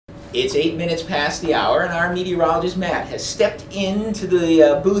It's 8 minutes past the hour, and our meteorologist Matt has stepped into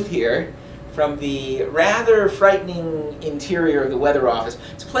the booth here from the rather frightening interior of the weather office.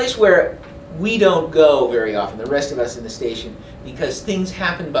 It's a place where we don't go very often, the rest of us in the station, because things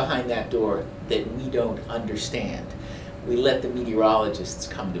happen behind that door that we don't understand. We let the meteorologists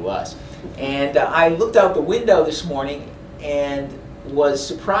come to us. And I looked out the window this morning and was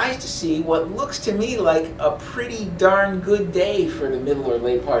surprised to see what looks to me like a pretty darn good day for the middle or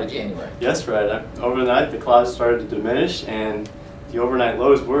late part of January. Yes, Fred. Overnight the clouds started to diminish and the overnight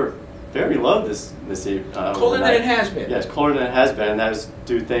lows were very low this evening. Colder than it has been. Yes, colder than it has been, and that is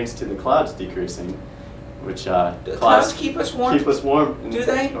due thanks to the clouds decreasing, which the clouds keep us warm. Keep us warm. Do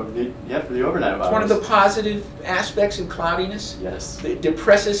they? Yeah, for the overnight hours. It's one of the positive aspects of cloudiness. Yes. It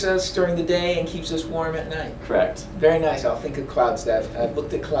depresses us during the day and keeps us warm at night. Correct. Very nice. I'll think of clouds. I've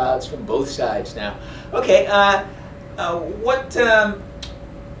looked at clouds from both sides now. Okay. I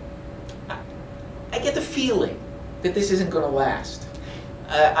get the feeling that this isn't going to last.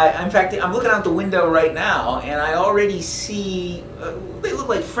 In fact, I'm looking out the window right now, and I already see, they look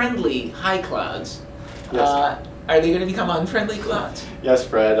like friendly high clouds. Yes. Are they going to become unfriendly clouds? Yes,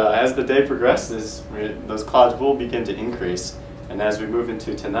 Fred. As the day progresses, those clouds will begin to increase, and as we move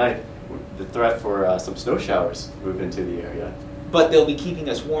into tonight, the threat for some snow showers move into the area. But they'll be keeping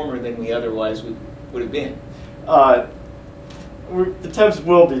us warmer than we otherwise would have been. The temps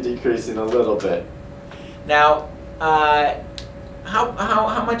will be decreasing a little bit. Now,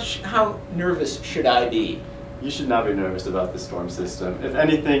 how nervous should I be? You should not be nervous about the storm system. If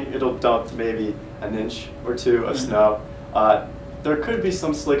anything, it'll dump maybe an inch or two of snow. There could be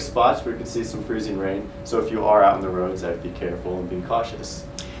some slick spots where you can see some freezing rain, so if you are out on the roads, I'd be careful and be cautious.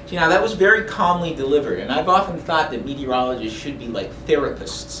 You know, that was very calmly delivered, and I've often thought that meteorologists should be like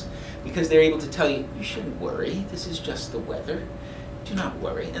therapists, because they're able to tell you, you shouldn't worry, this is just the weather, do not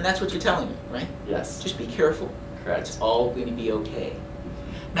worry, and that's what you're telling me, right? Yes. Just be careful. Correct. It's all going to be okay.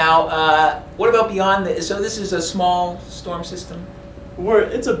 Now, what about beyond this? So this is a small storm system?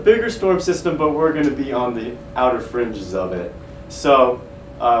 It's a bigger storm system, but we're going to be on the outer fringes of it. So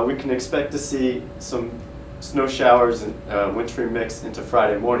we can expect to see some snow showers and wintry mix into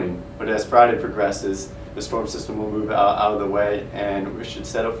Friday morning. But as Friday progresses, the storm system will move out of the way, and we should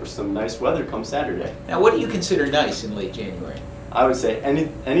set up for some nice weather come Saturday. Now, what do you consider nice in late January? I would say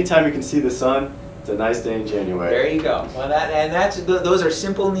anytime you can see the sun, it's a nice day in January. There you go. Well, those are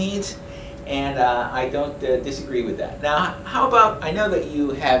simple needs, and I don't disagree with that. Now, how about, I know that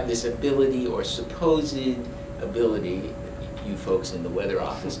you have this ability or supposed ability, you folks in the weather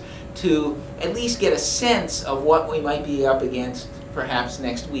office, to at least get a sense of what we might be up against perhaps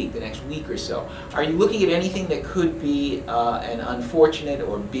next week, the next week or so. Are you looking at anything that could be an unfortunate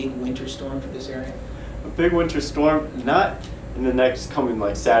or big winter storm for this area? A big winter storm, not in the next coming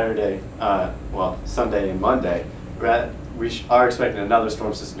like Saturday, Sunday and Monday. We are expecting another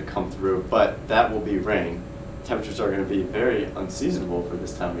storm system to come through, but that will be rain. Temperatures are going to be very unseasonable for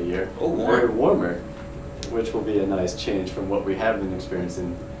this time of year. Oh, very warmer, which will be a nice change from what we have been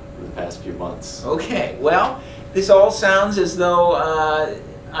experiencing in the past few months. Okay, well, this all sounds as though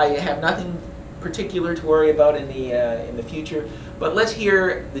I have nothing particular to worry about in the future, but let's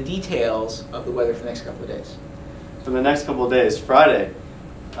hear the details of the weather for the next couple of days. For the next couple of days, Friday,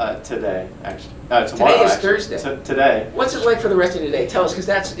 today, actually, tomorrow. Today is actually, Thursday. Today. What's it like for the rest of the day? Tell us, because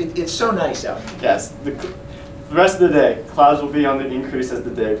it's so nice out. Yes, the rest of the day, clouds will be on the increase as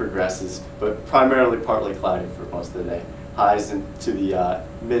the day progresses, but primarily partly cloudy for most of the day. Highs into the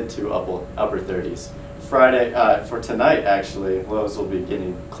mid to upper 30s. Friday, for tonight actually, lows will be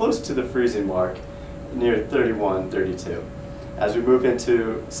getting close to the freezing mark, near 31, 32. As we move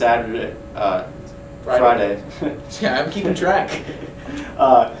into Saturday, Friday. Yeah, I'm keeping track.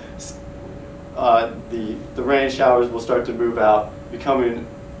 The rain showers will start to move out, becoming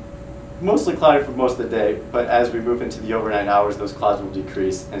mostly cloudy for most of the day, but as we move into the overnight hours, those clouds will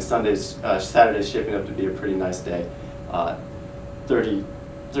decrease, and Saturday's shaping up to be a pretty nice day.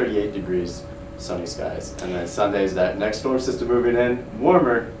 38 degrees, sunny skies. And then Sunday's that next storm system moving in,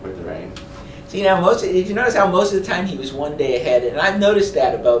 warmer with the rain. See, now, did you notice how most of the time he was one day ahead? And I've noticed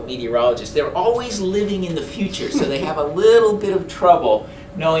that about meteorologists. They're always living in the future, so they have a little bit of trouble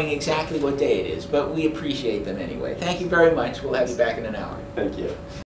knowing exactly what day it is. But we appreciate them anyway. Thank you very much. We'll have you back in an hour. Thank you.